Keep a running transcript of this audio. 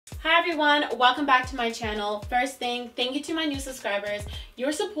Hi everyone, welcome back to my channel. First thing, thank you to my new subscribers.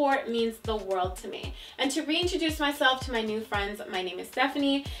 Your support means the world to me. And to reintroduce myself to my new friends, my name is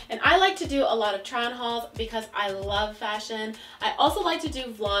Stephanie, and I like to do a lot of try on hauls because I love fashion. I also like to do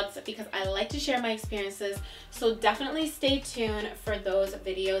vlogs because I like to share my experiences, so definitely stay tuned for those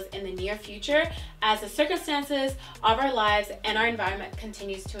videos in the near future as the circumstances of our lives and our environment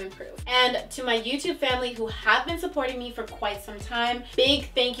continues to improve. And to my YouTube family who have been supporting me for quite some time,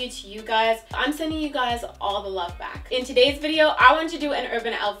 big thank you to you guys. I'm sending you guys all the love back. In today's video, I want to do an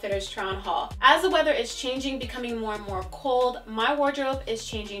Urban Outfitters try on haul. As the weather is changing, becoming more and more cold, my wardrobe is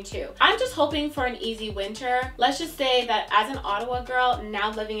changing too. I'm just hoping for an easy winter. Let's just say that as an Ottawa girl,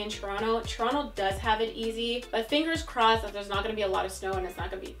 now living in Toronto, Toronto does have it easy, but fingers crossed that there's not going to be a lot of snow and it's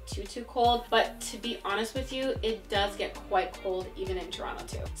not going to be too cold. But to be honest with you, it does get quite cold even in Toronto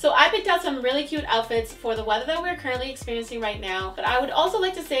too. So I picked out some really cute outfits for the weather that we're currently experiencing right now, but I would also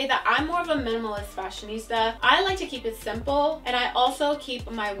like to say that I'm more of a minimalist fashionista. I like to keep it simple, and I also keep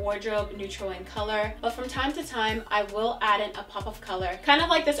my wardrobe neutral in color, but from time to time I will add in a pop of color, kind of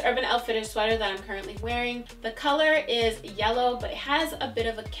like this Urban Outfitters sweater that I'm currently wearing. The color is yellow, but it has a bit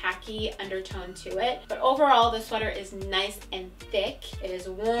of a khaki undertone to it, but overall the sweater is nice and thick. It is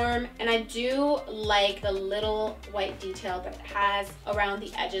warm, and I do like the little white detail that it has around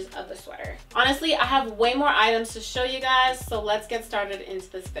the edges of the sweater. Honestly, I have way more items to show you guys, so let's get started into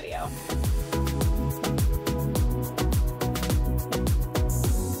this video.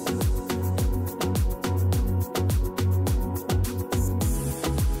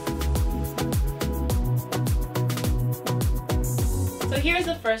 So here's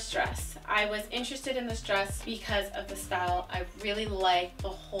the first dress. I was interested in this dress because of the style. I really like the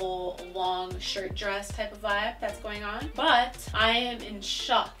whole long shirt dress type of vibe that's going on, but I am in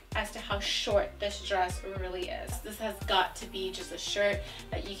shock as to how short this dress really is. This has got to be just a shirt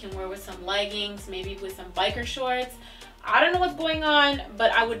that you can wear with some leggings, maybe with some biker shorts. I don't know what's going on,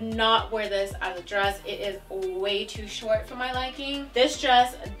 but I would not wear this as a dress. It is way too short for my liking. This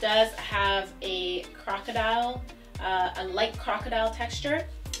dress does have a light crocodile texture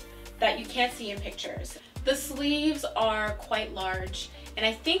that you can't see in pictures. The sleeves are quite large, and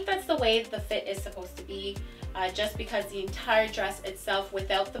I think that's the way the fit is supposed to be, just because the entire dress itself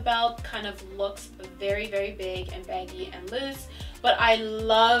without the belt kind of looks very big and baggy and loose. But I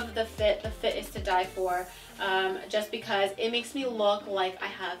love the fit. The fit is to die for, just because it makes me look like I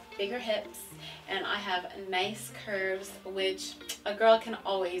have bigger hips and I have nice curves, which a girl can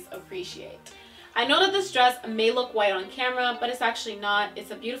always appreciate. I know that this dress may look white on camera, but it's actually not.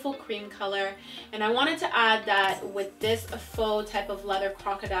 It's a beautiful cream color, and I wanted to add that with this faux type of leather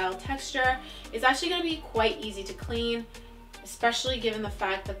crocodile texture, it's actually going to be quite easy to clean, especially given the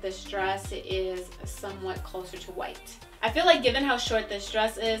fact that this dress is somewhat closer to white. I feel like given how short this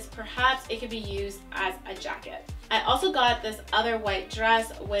dress is, perhaps it could be used as a jacket. I also got this other white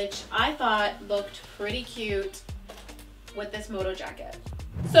dress, which I thought looked pretty cute with this moto jacket.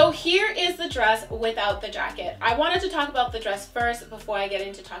 So here is the dress without the jacket. I wanted to talk about the dress first before I get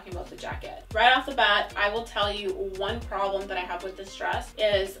into talking about the jacket. Right off the bat, I will tell you one problem that I have with this dress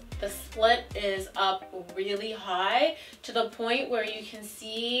is the slit is up really high to the point where you can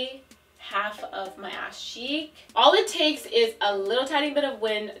see half of my ass cheek. All it takes is a little tiny bit of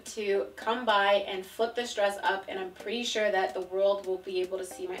wind to come by and flip this dress up, and I'm pretty sure that the world will be able to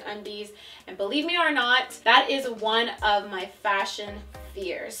see my undies. And believe me or not, that is one of my fashion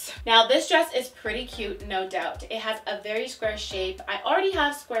fears. Now this dress is pretty cute, no doubt. It has a very square shape. I already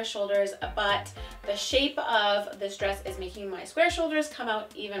have square shoulders, but the shape of this dress is making my square shoulders come out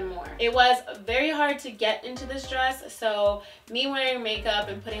even more. It was very hard to get into this dress, so me wearing makeup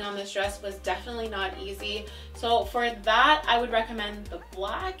and putting on this dress was definitely not easy. So for that, I would recommend the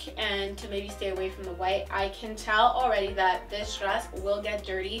black and to maybe stay away from the white. I can tell already that this dress will get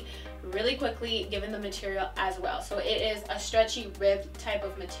dirty really quickly given the material as well. So it is a stretchy rib type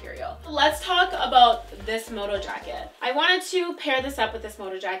of material. Let's talk about this moto jacket. I wanted to pair this up with this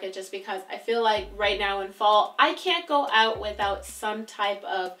moto jacket just because I feel like right now in fall, I can't go out without some type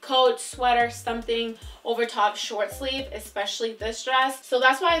of coat, sweater, something over top short sleeve, especially this dress. So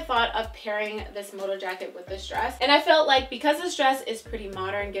that's why I thought of pairing this moto jacket with this dress. And I felt like because this dress is pretty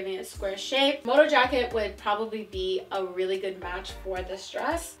modern, giving it a square shape, moto jacket would probably be a really good match for this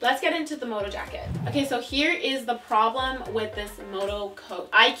dress. Let's get into the moto jacket. Okay, so here is the problem with this moto coat.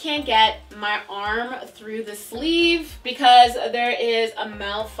 I can't get my arm through the sleeve because there is a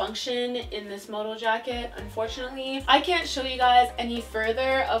malfunction in this moto jacket, unfortunately. I can't show you guys any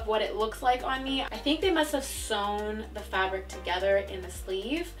further of what it looks like on me. I think they must have sewn the fabric together in the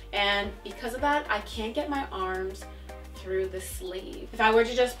sleeve, and because of that, I can't get my arms through the sleeve. If I were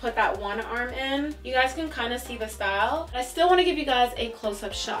to just put that one arm in, you guys can kind of see the style. I still want to give you guys a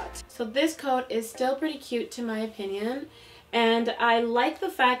close-up shot. So this coat is still pretty cute to my opinion. And I like the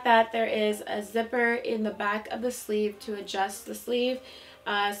fact that there is a zipper in the back of the sleeve to adjust the sleeve.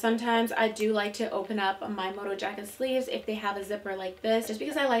 Sometimes I do like to open up my moto jacket sleeves if they have a zipper like this, just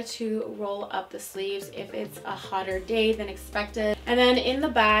because I like to roll up the sleeves if it's a hotter day than expected. And then in the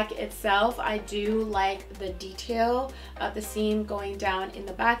back itself, I do like the detail of the seam going down in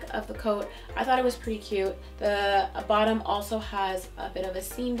the back of the coat. I thought it was pretty cute. The bottom also has a bit of a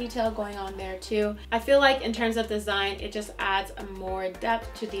seam detail going on there too. I feel like in terms of design, it just adds more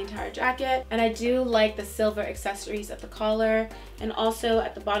depth to the entire jacket. And I do like the silver accessories at the collar and also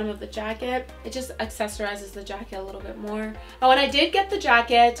at the bottom of the jacket. It just accessorizes the jacket a little bit more. Oh, and I did get the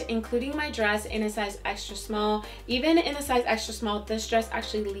jacket, including my dress, in a size extra small. Even in a size extra small, this dress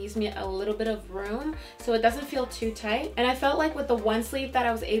actually leaves me a little bit of room, so it doesn't feel too tight. And I felt like with the one sleeve that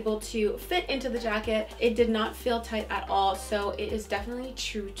I was able to fit into the jacket, it did not feel tight at all, so it is definitely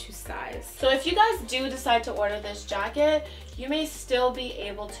true to size. So if you guys do decide to order this jacket, you may still be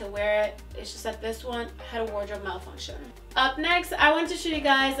able to wear it. It's just that this one had a wardrobe malfunction. Up next, I want to show you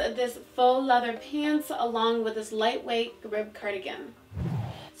guys this faux leather pants along with this lightweight rib cardigan.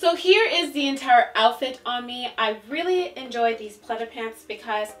 So here is the entire outfit on me. I really enjoy these pleather pants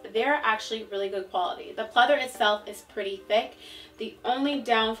because they're actually really good quality. The pleather itself is pretty thick. The only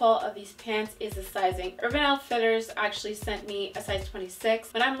downfall of these pants is the sizing. Urban Outfitters actually sent me a size 26,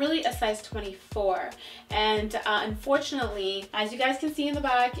 but I'm really a size 24. And unfortunately, as you guys can see in the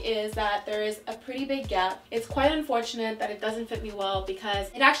back, is that there is a pretty big gap. It's quite unfortunate that it doesn't fit me well because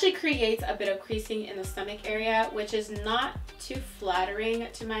it actually creates a bit of creasing in the stomach area, which is not too flattering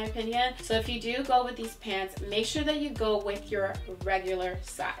to my opinion. So if you do go with these pants, make sure that you go with your regular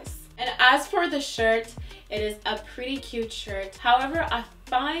size. And as for the shirt, it is a pretty cute shirt. However, I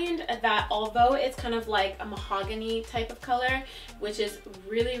find that although it's kind of like a mahogany type of color, which is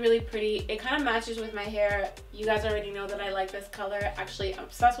really, really pretty, it kind of matches with my hair. You guys already know that I like this color. Actually, I'm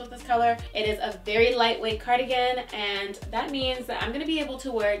obsessed with this color. It is a very lightweight cardigan, and that means that I'm going to be able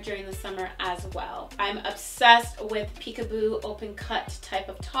to wear it during the summer as well. I'm obsessed with peekaboo open cut type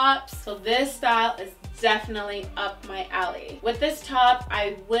of tops, so this style is definitely up my alley. With this top,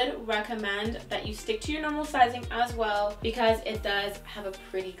 I would recommend that you stick to your normal sizing as well because it does have a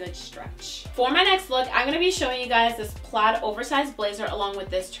pretty good stretch. For my next look, I'm going to be showing you guys this plaid oversized blazer along with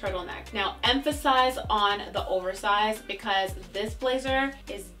this turtleneck. Now, emphasize on the oversized because this blazer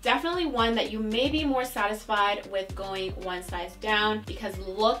is definitely one that you may be more satisfied with going one size down because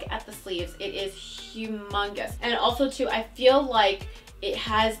look at the sleeves. It is humongous. And also too, I feel like it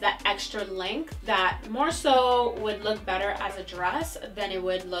has that extra length that more so would look better as a dress than it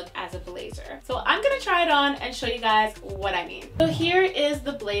would look as a blazer. So I'm gonna try it on and show you guys what I mean. So here is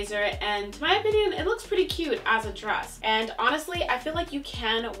the blazer, and to my opinion, it looks pretty cute as a dress. And honestly, I feel like you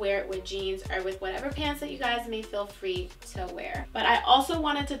can wear it with jeans or with whatever pants that you guys may feel free to wear. But I also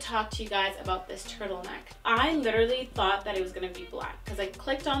wanted to talk to you guys about this turtleneck. I literally thought that it was gonna be black because I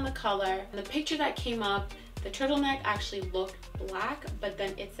clicked on the color and the picture that came up, the turtleneck actually looked black, but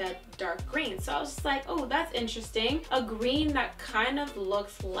then it said dark green. So I was just like, oh, that's interesting. A green that kind of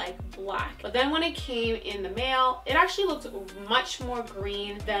looks like black. But then when it came in the mail, it actually looked much more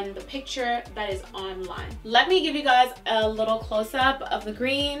green than the picture that is online. Let me give you guys a little close-up of the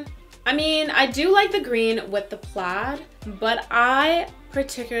green. I mean, I do like the green with the plaid, but I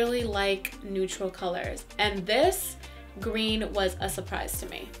particularly like neutral colors. And this green was a surprise to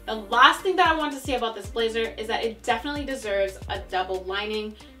me. The last thing that I want to say about this blazer is that it definitely deserves a double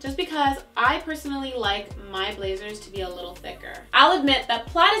lining just because I personally like my blazers to be a little thicker. I'll admit that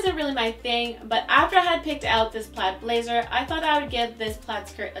plaid isn't really my thing, but after I had picked out this plaid blazer, I thought I would give this plaid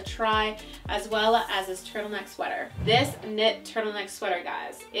skirt a try as well as this turtleneck sweater. This knit turtleneck sweater,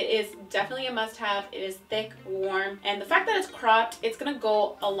 guys, it is definitely a must-have. It is thick, warm, and the fact that it's cropped, it's gonna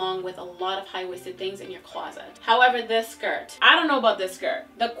go along with a lot of high-waisted things in your closet. However, this skirt, I don't know about this skirt.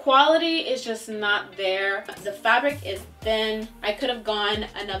 The quality is just not there. The fabric is thin. I could have gone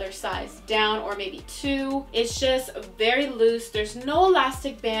another size down or maybe two. It's just very loose. There's no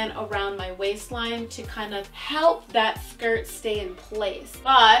elastic band around my waistline to kind of help that skirt stay in place.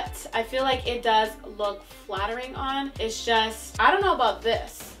 But I feel like it does look flattering on. It's just, I don't know about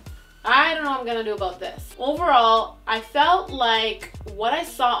this. I don't know what I'm gonna do about this. Overall, I felt like what I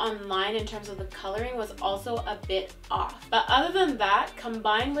saw online in terms of the coloring was also a bit off. But other than that,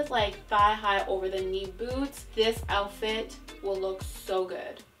 combined with like thigh-high over-the-knee boots, this outfit will look so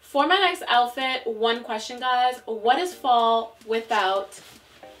good. For my next outfit, one question, guys. What is fall without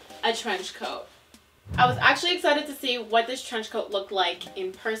a trench coat? I was actually excited to see what this trench coat looked like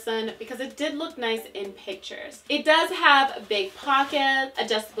in person because it did look nice in pictures. It does have big pockets,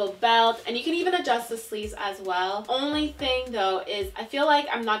 adjustable belt, and you can even adjust the sleeves as well. Only thing though is I feel like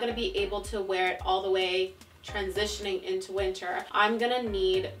I'm not going to be able to wear it all the way transitioning into winter. I'm gonna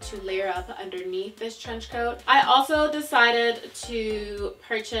need to layer up underneath this trench coat. I also decided to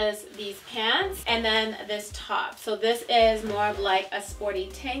purchase these pants and then this top. So this is more of like a sporty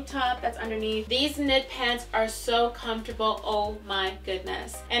tank top that's underneath. These knit pants are so comfortable, oh my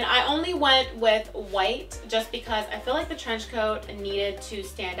goodness. And I only went with white just because I feel like the trench coat needed to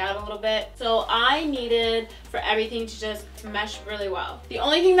stand out a little bit. So I needed for everything to just mesh really well. The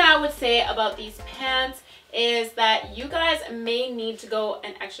only thing that I would say about these pants is that you guys may need to go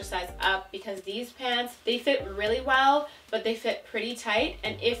an extra size up because these pants, they fit really well, but they fit pretty tight.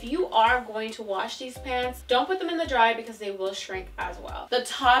 And if you are going to wash these pants, don't put them in the dryer because they will shrink as well. The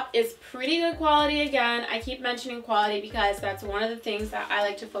top is pretty good quality. Again, I keep mentioning quality because that's one of the things that I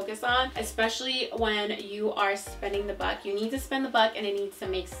like to focus on, especially when you are spending the buck. You need to spend the buck and it needs to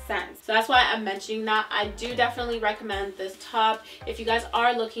make sense. So that's why I'm mentioning that. I do definitely recommend this top if you guys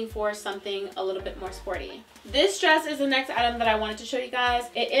are looking for something a little bit more sporty. This dress is the next item that I wanted to show you guys.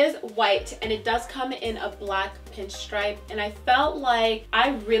 It is white and it does come in a black pinstripe, and I felt like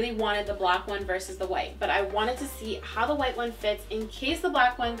I really wanted the black one versus the white, but I wanted to see how the white one fits. In case the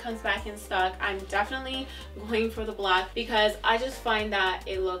black one comes back in stock, I'm definitely going for the black because I just find that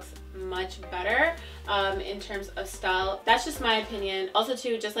it looks much better in terms of style. That's just my opinion. Also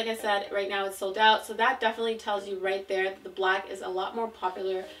too, just like I said, right now it's sold out, so that definitely tells you right there that the black is a lot more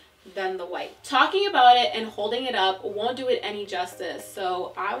popular than the white. Talking about it and holding it up won't do it any justice,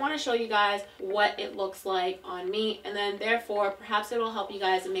 so I want to show you guys what it looks like on me, and then therefore perhaps it will help you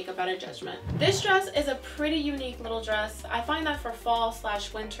guys make a better judgment. This dress is a pretty unique little dress. I find that for fall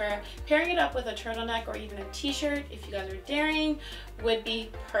 / winter, pairing it up with a turtleneck or even a t-shirt, if you guys are daring, would be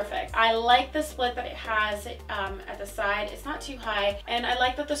perfect. I like the split that it has at the side. It's not too high, and I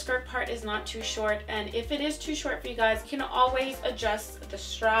like that the skirt part is not too short, and if it is too short for you guys, you can always adjust the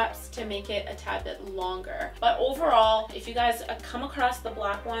straps to make it a tad bit longer. But overall, if you guys come across the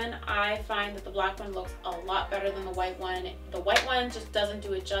black one, I find that the black one looks a lot better than the white one. The white one just doesn't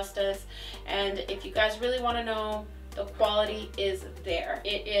do it justice, and if you guys really want to know, the quality is there.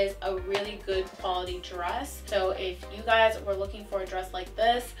 It is a really good quality dress. So if you guys were looking for a dress like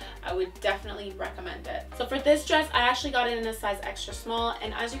this, I would definitely recommend it. So for this dress, I actually got it in a size extra small,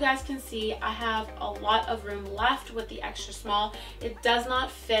 and as you guys can see, I have a lot of room left with the extra small. It does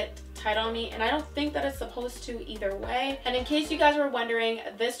not fit tight on me, and I don't think that it's supposed to either way. And in case you guys were wondering,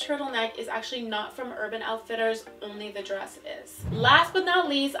 this turtleneck is actually not from Urban Outfitters, only the dress is. Last but not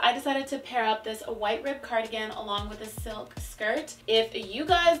least, I decided to pair up this white rib cardigan along with a silk skirt. If you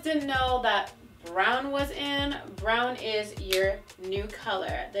guys didn't know that brown was in, brown is your new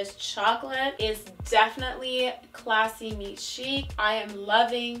color. This chocolate is definitely classy meets chic. I am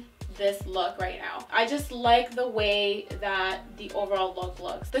loving this look right now. I just like the way that the overall look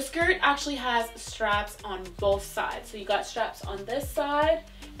looks. The skirt actually has straps on both sides. So you got straps on this side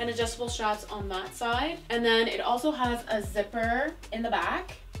and adjustable straps on that side. And then it also has a zipper in the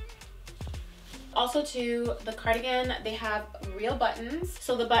back. Also too, the cardigan, they have real buttons.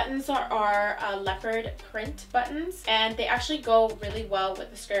 So the buttons are leopard print buttons, and they actually go really well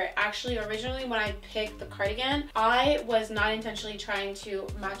with the skirt. Actually, originally when I picked the cardigan, I was not intentionally trying to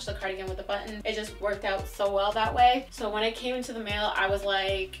match the cardigan with the button. It just worked out so well that way. So when it came into the mail, I was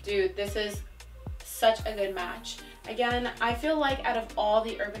like, dude, this is such a good match. Again, I feel like out of all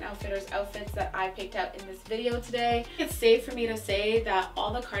the Urban Outfitters outfits that I picked out in this video today, it's safe for me to say that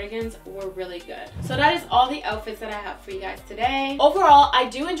all the cardigans were really good. So that is all the outfits that I have for you guys today. Overall, I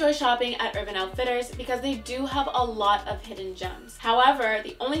do enjoy shopping at Urban Outfitters because they do have a lot of hidden gems. However,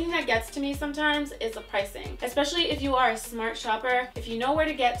 the only thing that gets to me sometimes is the pricing. Especially if you are a smart shopper, if you know where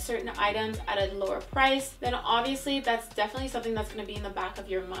to get certain items at a lower price, then obviously that's definitely something that's going to be in the back of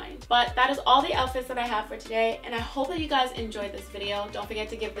your mind. But that is all the outfits that I have for today, and I hope that you guys enjoyed this video. Don't forget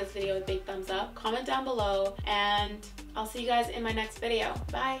to give this video a big thumbs up, comment down below, and I'll see you guys in my next video.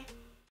 Bye!